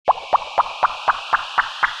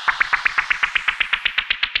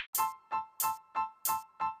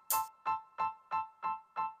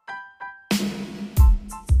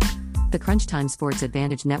The Crunch Time Sports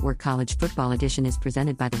Advantage Network College Football Edition is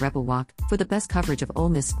presented by The Rebel Walk. For the best coverage of Ole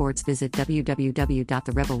Miss sports, visit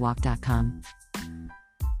www.therebelwalk.com.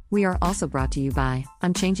 We are also brought to you by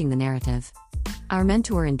I'm Changing the Narrative. Our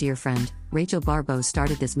mentor and dear friend, Rachel Barbeau,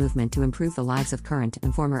 started this movement to improve the lives of current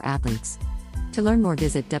and former athletes. To learn more,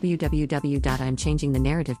 visit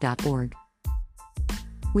www.imchangingthenarrative.org.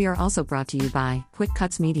 We are also brought to you by Quick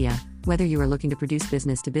Cuts Media. Whether you are looking to produce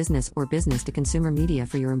business-to-business or business-to-consumer media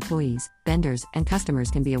for your employees, vendors, and customers,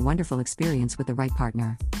 can be a wonderful experience with the right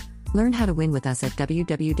partner. Learn how to win with us at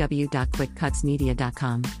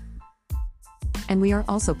www.quickcutsmedia.com. And we are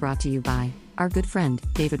also brought to you by our good friend,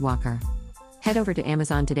 David Walker. Head over to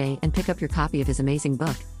Amazon today and pick up your copy of his amazing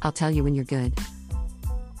book, I'll Tell You When You're Good.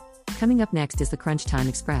 Coming up next is the Crunch Time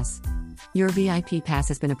Express. Your VIP pass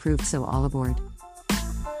has been approved, so all aboard.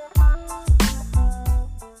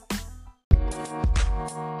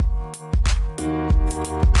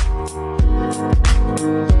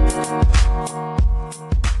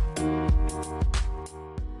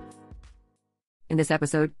 In this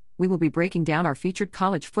episode, we will be breaking down our featured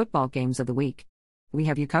college football games of the week. We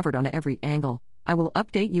have you covered on every angle. I will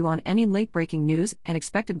update you on any late-breaking news and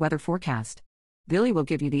expected weather forecast. Billy will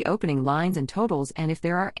give you the opening lines and totals and if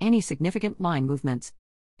there are any significant line movements.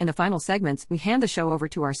 In the final segments, we hand the show over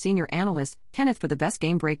to our senior analyst, Kenneth, for the best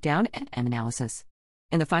game breakdown and analysis.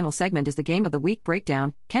 In the final segment is the Game of the Week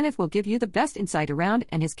breakdown. Kenneth will give you the best insight around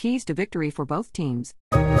and his keys to victory for both teams.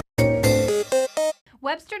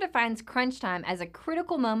 Webster defines crunch time as a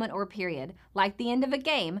critical moment or period, like the end of a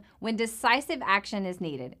game, when decisive action is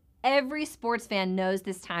needed. Every sports fan knows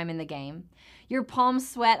this time in the game. Your palms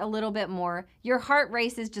sweat a little bit more, your heart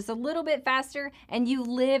races just a little bit faster, and you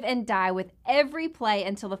live and die with every play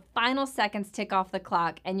until the final seconds tick off the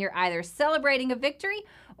clock and you're either celebrating a victory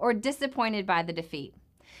or disappointed by the defeat.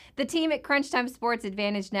 The team at Crunch Time Sports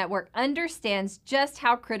Advantage Network understands just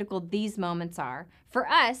how critical these moments are. For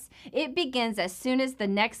us, it begins as soon as the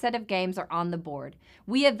next set of games are on the board.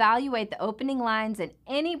 We evaluate the opening lines and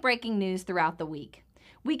any breaking news throughout the week.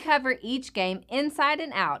 We cover each game inside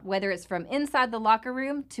and out, whether it's from inside the locker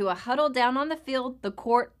room to a huddle down on the field, the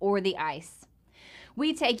court, or the ice.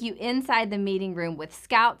 We take you inside the meeting room with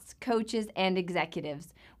scouts, coaches, and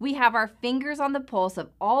executives. We have our fingers on the pulse of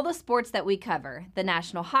all the sports that we cover: the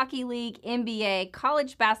National Hockey League, NBA,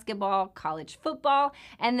 college basketball, college football,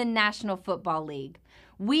 and the National Football League.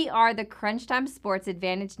 We are the Crunch Time Sports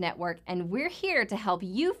Advantage Network, and we're here to help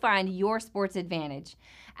you find your sports advantage.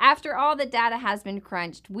 After all the data has been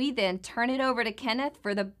crunched, we then turn it over to Kenneth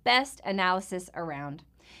for the best analysis around.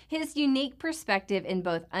 His unique perspective in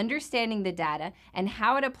both understanding the data and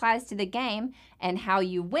how it applies to the game and how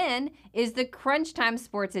you win is the Crunch Time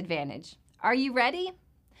Sports Advantage. Are you ready?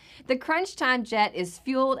 The Crunch Time jet is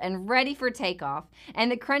fueled and ready for takeoff, and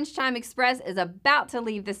the Crunch Time Express is about to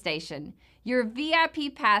leave the station. Your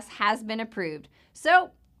VIP pass has been approved,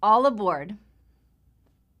 so all aboard.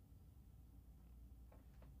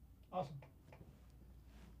 Awesome.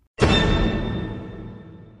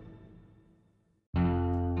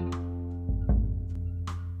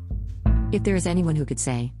 If there is anyone who could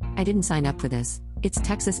say, I didn't sign up for this, it's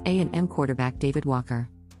Texas A&M quarterback David Walker.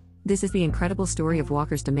 This is the incredible story of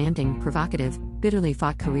Walker's demanding, provocative, bitterly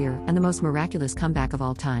fought career and the most miraculous comeback of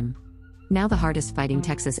all time. Now the hardest fighting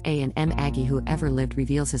Texas A&M Aggie who ever lived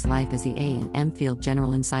reveals his life as the A&M field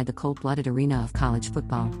general inside the cold-blooded arena of college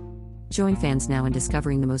football. Join fans now in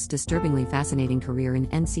discovering the most disturbingly fascinating career in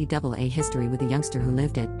NCAA history with a youngster who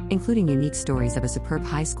lived it, including unique stories of a superb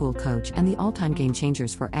high school coach and the all-time game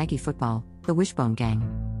changers for Aggie football, the Wishbone Gang.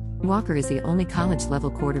 Walker is the only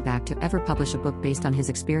college-level quarterback to ever publish a book based on his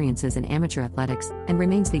experiences in amateur athletics, and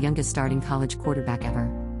remains the youngest starting college quarterback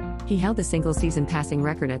ever. He held the single-season passing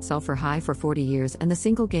record at Sulphur High for 40 years and the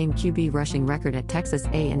single-game QB rushing record at Texas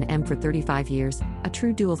A&M for 35 years, a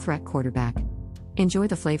true dual-threat quarterback. Enjoy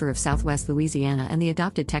the flavor of Southwest Louisiana and the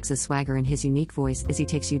adopted Texas swagger in his unique voice as he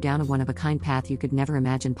takes you down a one-of-a-kind path you could never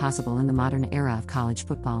imagine possible in the modern era of college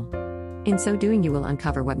football. In so doing, you will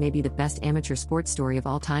uncover what may be the best amateur sports story of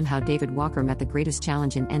all time: how David Walker met the greatest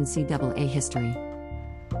challenge in NCAA history.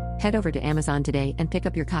 Head over to Amazon today and pick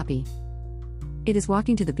up your copy. It is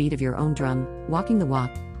walking to the beat of your own drum, walking the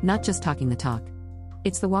walk, not just talking the talk.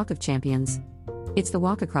 It's the walk of champions. It's the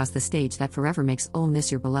walk across the stage that forever makes Ole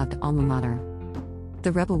Miss your beloved alma mater.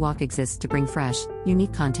 The Rebel Walk exists to bring fresh,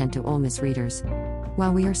 unique content to Ole Miss readers.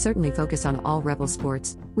 While we are certainly focused on all Rebel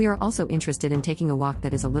sports, we are also interested in taking a walk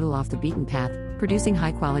that is a little off the beaten path, producing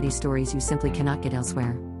high-quality stories you simply cannot get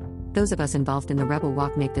elsewhere. Those of us involved in the Rebel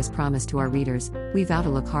Walk make this promise to our readers: we vow to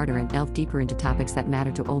look harder and delve deeper into topics that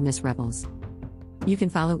matter to Ole Miss Rebels. You can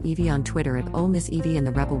follow Evie on Twitter at Ole Miss Evie and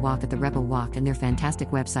the Rebel Walk at the Rebel Walk and their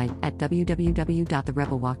fantastic website at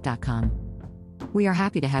www.therebelwalk.com. We are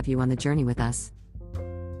happy to have you on the journey with us.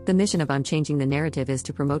 The mission of I'm Changing the Narrative is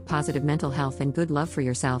to promote positive mental health and good love for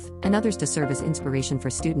yourself and others to serve as inspiration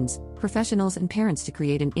for students, professionals, and parents to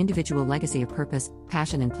create an individual legacy of purpose,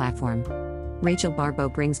 passion, and platform. Rachel Barbeau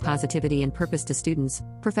brings positivity and purpose to students,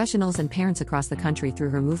 professionals, and parents across the country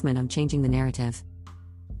through her movement I'm Changing the Narrative.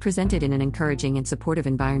 Presented in an encouraging and supportive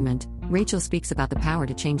environment, Rachel speaks about the power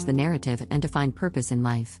to change the narrative and to find purpose in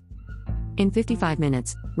life. In 55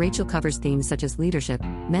 minutes, Rachel covers themes such as leadership,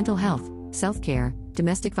 mental health, self-care,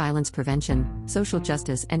 domestic violence prevention, social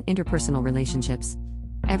justice, and interpersonal relationships.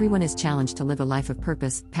 Everyone is challenged to live a life of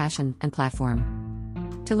purpose, passion, and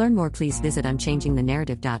platform. To learn more, please visit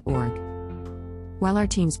I'mChangingTheNarrative.org. While our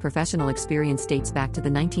team's professional experience dates back to the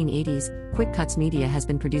 1980s, Quick Cuts Media has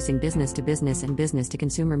been producing business-to-business and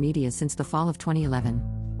business-to-consumer media since the fall of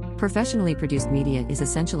 2011. Professionally produced media is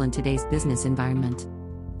essential in today's business environment.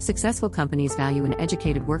 Successful companies value an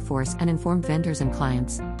educated workforce and informed vendors and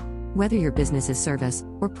clients. Whether your business is service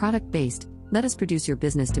or product-based, let us produce your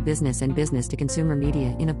business-to-business and business-to-consumer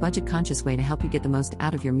media in a budget-conscious way to help you get the most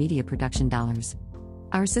out of your media production dollars.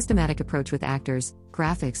 Our systematic approach with actors,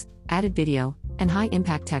 graphics, added video, and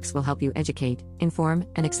high-impact text will help you educate, inform,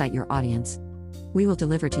 and excite your audience. We will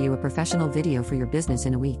deliver to you a professional video for your business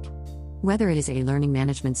in a week. Whether it is a learning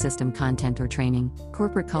management system, content or training,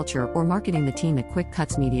 corporate culture, or marketing, the team at Quick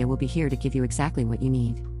Cuts Media will be here to give you exactly what you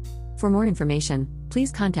need. For more information,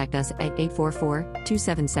 please contact us at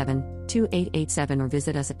 844-277-2887 or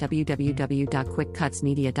visit us at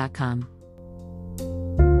www.quickcutsmedia.com.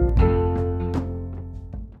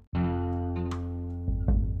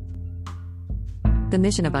 The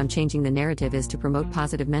mission of I'm Changing the Narrative is to promote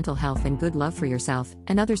positive mental health and good love for yourself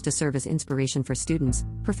and others to serve as inspiration for students,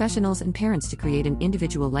 professionals, and parents to create an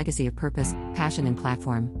individual legacy of purpose, passion, and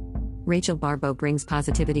platform. Rachel Barbeau brings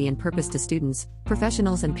positivity and purpose to students,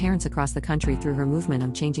 professionals, and parents across the country through her movement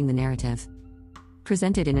I'm Changing the Narrative.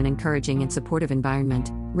 Presented in an encouraging and supportive environment,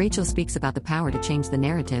 Rachel speaks about the power to change the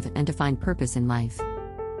narrative and to find purpose in life.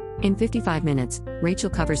 In 55 minutes, Rachel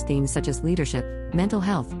covers themes such as leadership, mental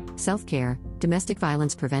health, self-care, domestic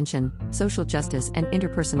violence prevention, social justice, and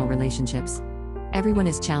interpersonal relationships. Everyone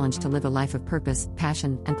is challenged to live a life of purpose,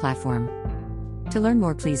 passion, and platform. To learn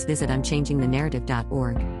more, please visit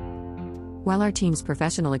I'mChangingTheNarrative.org. While our team's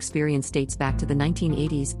professional experience dates back to the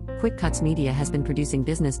 1980s, Quick Cuts Media has been producing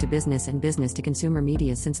business-to-business and business-to-consumer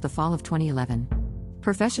media since the fall of 2011.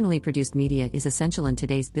 Professionally produced media is essential in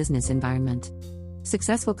today's business environment.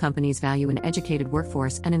 Successful companies value an educated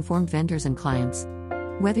workforce and informed vendors and clients.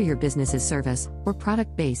 Whether your business is service or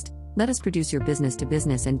product-based, let us produce your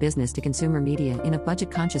business-to-business and business-to-consumer media in a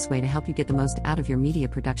budget-conscious way to help you get the most out of your media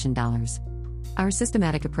production dollars. Our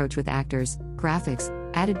systematic approach with actors, graphics,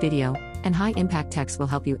 added video, and high-impact text will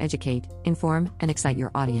help you educate, inform, and excite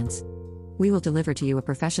your audience. We will deliver to you a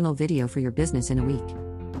professional video for your business in a week.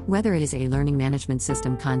 Whether it is a learning management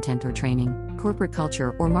system, content or training, corporate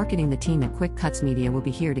culture, or marketing, the team at Quick Cuts Media will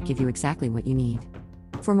be here to give you exactly what you need.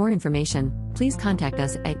 For more information, please contact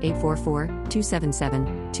us at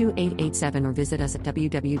 844-277-2887 or visit us at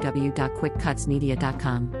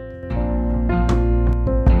www.quickcutsmedia.com.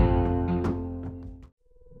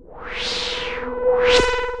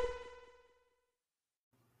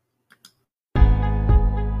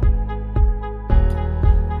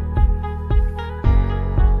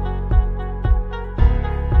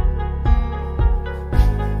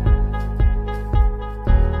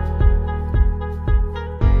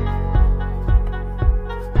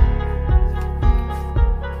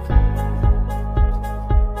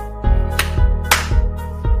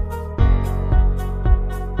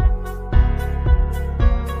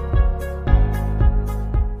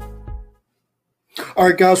 All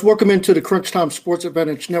right, guys, welcome into the Crunch Time Sports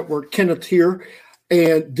Advantage Network. Kenneth here,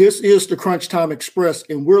 and this is the Crunch Time Express,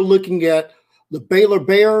 and we're looking at the Baylor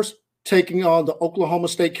Bears taking on the Oklahoma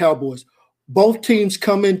State Cowboys. Both teams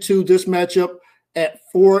come into this matchup at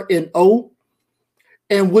 4-0,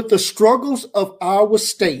 and with the struggles of Iowa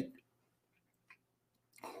State,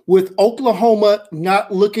 with Oklahoma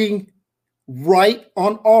not looking right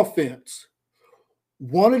on offense,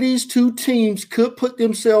 one of these two teams could put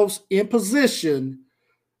themselves in position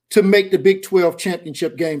to make the Big 12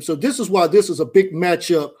 championship game. So this is why this is a big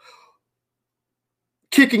matchup.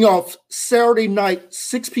 Kicking off Saturday night,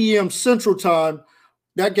 6 p.m. Central Time.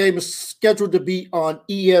 That game is scheduled to be on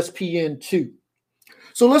ESPN2.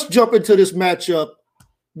 So let's jump into this matchup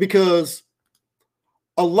because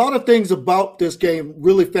a lot of things about this game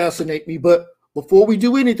really fascinate me. But before we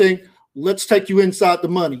do anything, let's take you inside the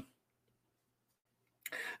money.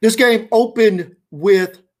 This game opened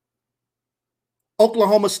with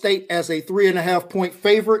Oklahoma State as a 3.5-point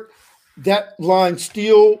favorite. That line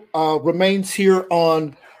still remains here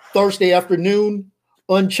on Thursday afternoon,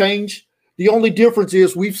 unchanged. The only difference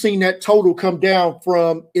is we've seen that total come down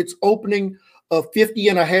from its opening of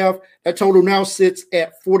 50.5. That total now sits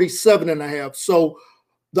at 47.5. So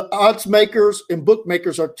the odds makers and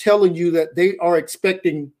bookmakers are telling you that they are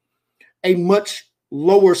expecting a much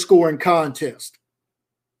lower scoring contest.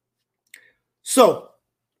 So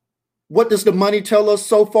what does the money tell us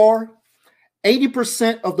so far?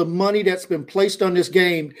 80% of the money that's been placed on this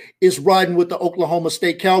game is riding with the Oklahoma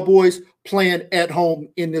State Cowboys playing at home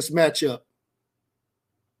in this matchup.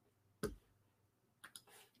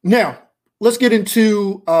 Now, let's get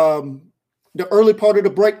into the early part of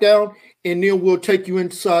the breakdown, and then we'll take you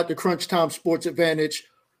inside the Crunch Time Sports Advantage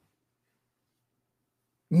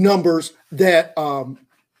numbers that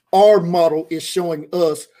our model is showing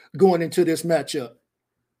us going into this matchup.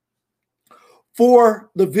 For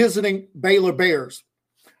the visiting Baylor Bears,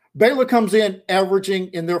 Baylor comes in averaging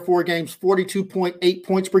in their 4 games 42.8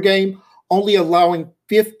 points per game, only allowing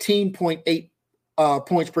 15.8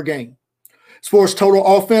 points per game. As far as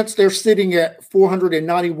total offense, they're sitting at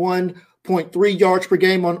 491.3 yards per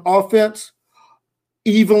game on offense,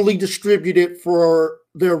 evenly distributed for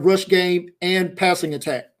their rush game and passing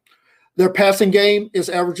attack. Their passing game is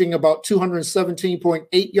averaging about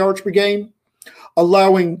 217.8 yards per game,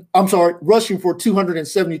 rushing for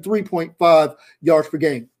 273.5 yards per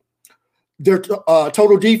game. Their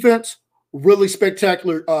total defense, really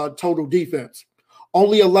spectacular total defense,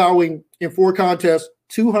 only allowing in 4 contests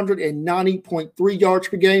 290.3 yards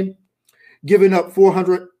per game, giving up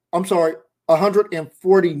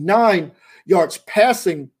 149 yards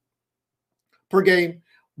passing per game,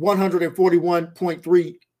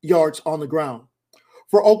 141.3 yards on the ground.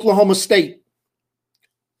 For Oklahoma State,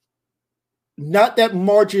 not that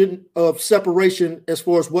margin of separation as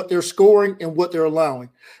far as what they're scoring and what they're allowing.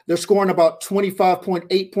 They're scoring about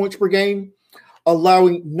 25.8 points per game,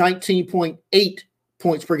 allowing 19.8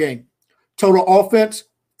 points per game. Total offense,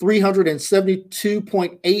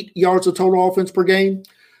 372.8 yards of total offense per game,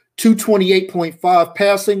 228.5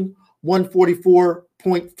 passing,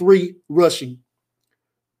 144.3 rushing.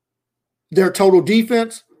 Their total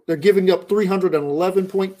defense, they're giving up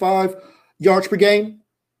 311.5 yards per game,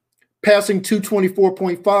 passing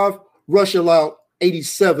 224.5, rush allowed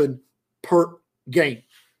 87 per game.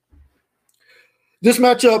 This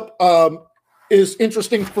matchup is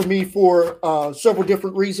interesting for me for several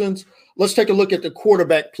different reasons. Let's take a look at the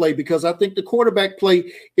quarterback play, because I think the quarterback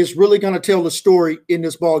play is really going to tell the story in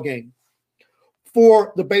this ball game.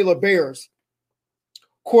 For the Baylor Bears,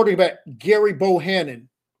 quarterback Gary Bohannon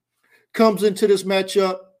comes into this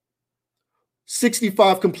matchup,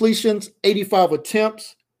 65 completions, 85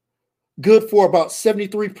 attempts, good for about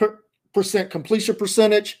 73% completion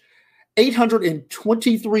percentage,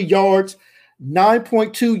 823 yards,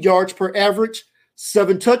 9.2 yards per average,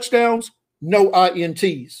 7 touchdowns, no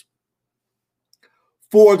INTs.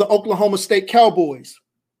 For the Oklahoma State Cowboys,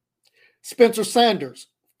 Spencer Sanders,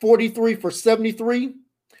 43 for 73,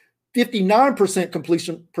 59%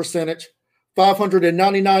 completion percentage,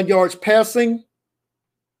 599 yards passing,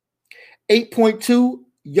 8.2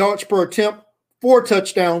 yards per attempt, 4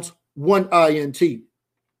 touchdowns, 1 INT.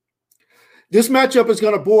 This matchup is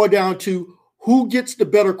going to boil down to who gets the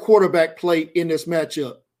better quarterback play in this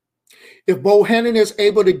matchup. If Bohannon is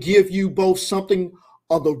able to give you both something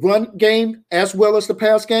on the run game as well as the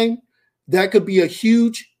pass game, that could be a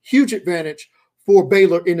huge, huge advantage for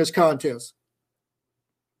Baylor in this contest.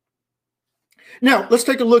 Now, let's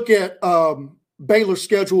take a look at Baylor's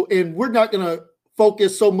schedule, and we're not going to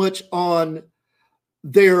focus so much on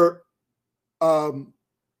their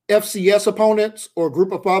FCS opponents or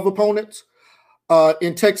Group of 5 opponents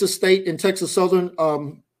in Texas State and Texas Southern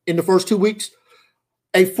in the first 2 weeks.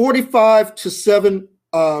 A 45-7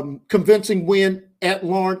 convincing win at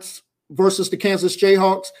Lawrence versus the Kansas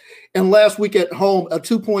Jayhawks, and last week at home, a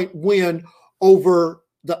 2-point win over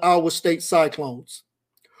the Iowa State Cyclones.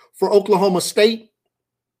 For Oklahoma State,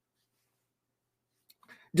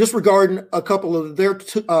 disregarding a couple of their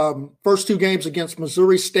first 2 games against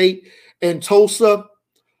Missouri State and Tulsa,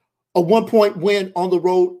 a 1-point win on the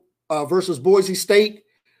road versus Boise State,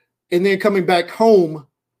 and then coming back home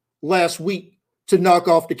last week to knock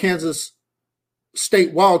off the Kansas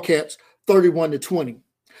State Wildcats 31-20.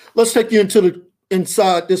 Let's take you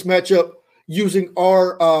inside this matchup using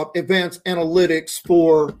our advanced analytics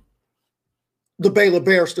for the Baylor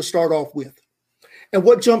Bears to start off with. And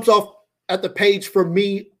what jumps off at the page for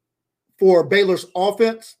me for Baylor's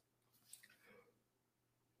offense,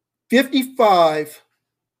 55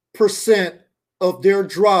 of their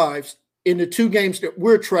drives in the two games that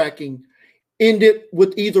we're tracking ended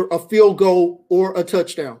with either a field goal or a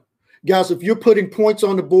touchdown. Guys, if you're putting points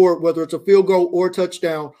on the board, whether it's a field goal or a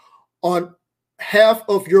touchdown, on half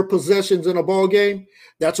of your possessions in a ball game,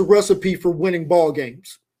 that's a recipe for winning ball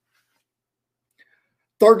games.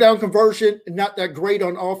 Third down conversion, not that great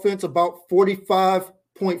on offense, about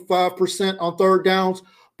 45.5% on third downs,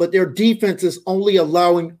 but their defense is only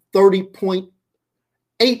allowing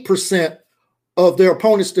 30.8% of their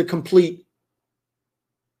opponents to convert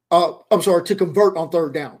on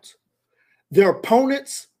third downs. Their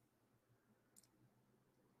opponents'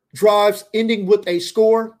 drives ending with a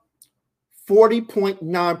score,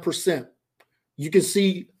 40.9%. You can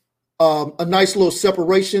see a nice little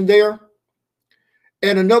separation there.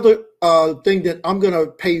 And another thing that I'm going to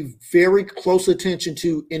pay very close attention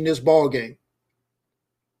to in this ball game,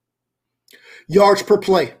 yards per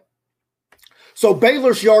play. So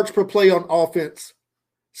Baylor's yards per play on offense,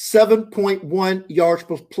 7.1 yards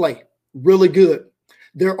per play. Really good.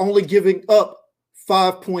 They're only giving up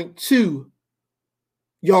 5.2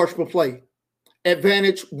 yards per play.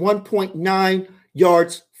 Advantage 1.9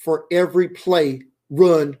 yards for every play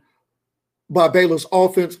run by Baylor's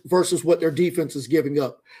offense versus what their defense is giving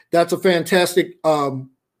up. That's a fantastic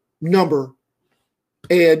number.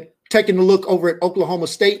 And taking a look over at Oklahoma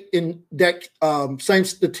State in that same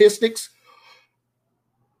statistics,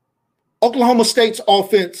 Oklahoma State's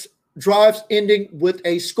offense drives ending with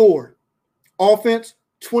a score. Offense,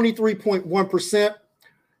 23.1%.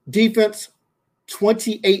 Defense,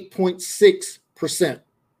 28.6%.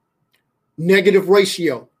 Negative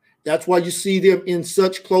ratio. That's why you see them in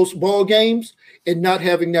such close ball games and not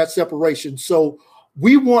having that separation. So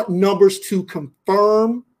we want numbers to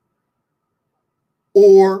confirm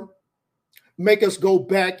or make us go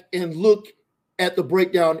back and look at the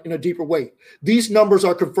breakdown in a deeper way. These numbers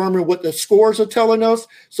are confirming what the scores are telling us.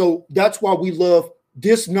 So that's why we love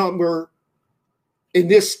this number in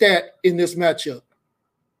this stat in this matchup.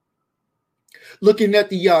 Looking at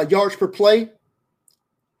the yards per play,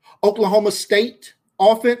 Oklahoma State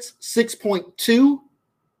offense, 6.2.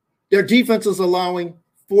 Their defense is allowing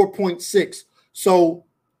 4.6. So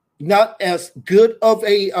not as good of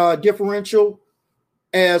a differential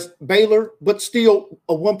as Baylor, but still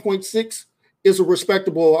a 1.6 is a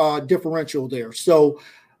respectable differential there. So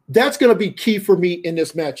that's going to be key for me in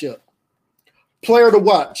this matchup. Player to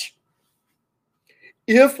watch.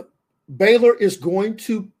 If Baylor is going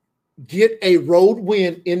to get a road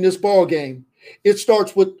win in this ball game, it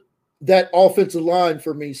starts with that offensive line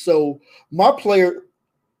for me. So my player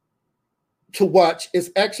to watch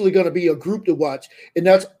is actually going to be a group to watch, and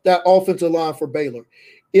that's that offensive line for Baylor.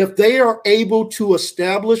 If they are able to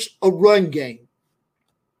establish a run game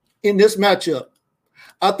in this matchup,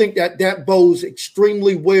 I think that bodes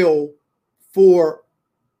extremely well for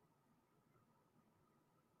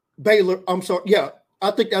Baylor. I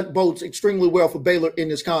think that bodes extremely well for Baylor in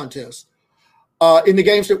this contest. In the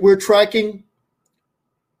games that we're tracking,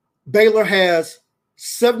 Baylor has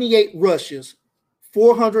 78 rushes,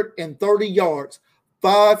 430 yards,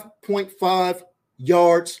 5.5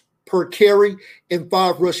 yards per carry, and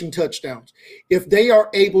 5 rushing touchdowns. If they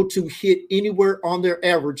are able to hit anywhere on their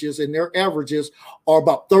averages, and their averages are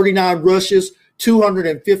about 39 rushes,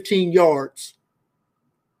 215 yards,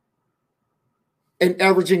 and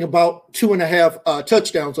averaging about 2.5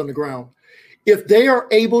 touchdowns on the ground. If they are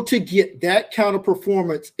able to get that kind of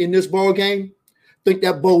performance in this ball game, I think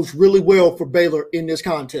that bodes really well for Baylor in this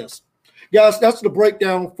contest. Guys, that's the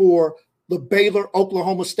breakdown for the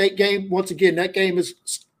Baylor-Oklahoma State game. Once again, that game is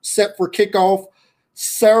set for kickoff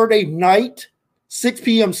Saturday night, 6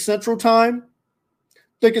 p.m. Central Time. I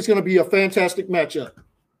think it's going to be a fantastic matchup.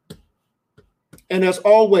 And as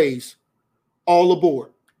always, all aboard.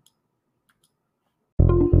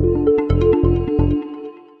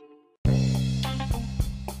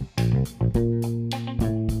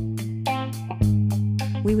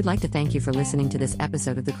 We would like to thank you for listening to this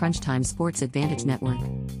episode of the Crunch Time Sports Advantage Network.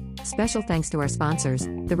 Special thanks to our sponsors,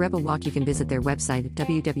 The Rebel Walk. You can visit their website at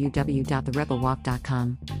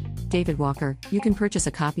www.therebelwalk.com. David Walker, you can purchase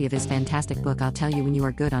a copy of his fantastic book I'll Tell You When You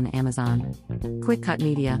Are Good on Amazon. Quick Cut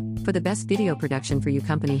Media, for the best video production for you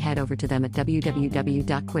company, head over to them at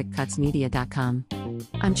www.quickcutsmedia.com.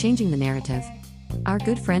 I'm Changing the Narrative. Our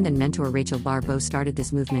good friend and mentor Rachel Barbeau started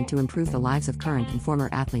this movement to improve the lives of current and former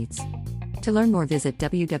athletes. To learn more, visit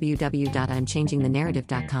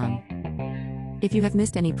www.imchangingthenarrative.com. If you have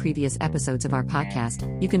missed any previous episodes of our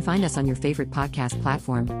podcast, you can find us on your favorite podcast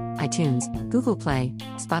platform: iTunes, Google Play,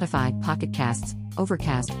 Spotify, Pocket Casts,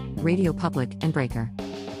 Overcast, Radio Public, and Breaker.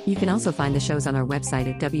 You can also find the shows on our website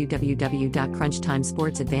at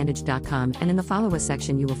www.crunchtimesportsadvantage.com, and in the Follow Us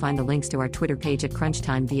section you will find the links to our Twitter page at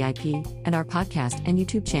CrunchTimeVIP, and our podcast and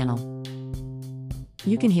YouTube channel.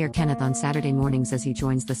 You can hear Kenneth on Saturday mornings as he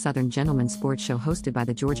joins the Southern Gentleman Sports Show hosted by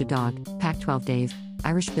the Georgia Dog, Pac-12 Dave,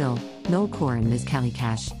 Irish Bill, Noel Core and Ms. Callie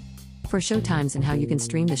Cash. For show times and how you can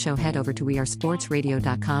stream the show, head over to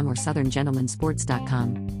wearesportsradio.com or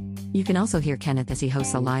southerngentlemansports.com. You can also hear Kenneth as he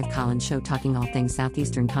hosts a live call-in show talking all things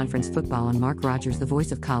Southeastern Conference football on Mark Rogers' The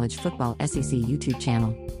Voice of College Football SEC YouTube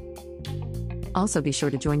channel. Also be sure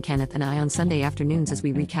to join Kenneth and I on Sunday afternoons as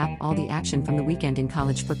we recap all the action from the weekend in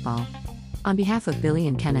college football. On behalf of Billy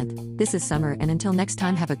and Kenneth, this is Summer, and until next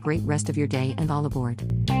time, have a great rest of your day and all aboard.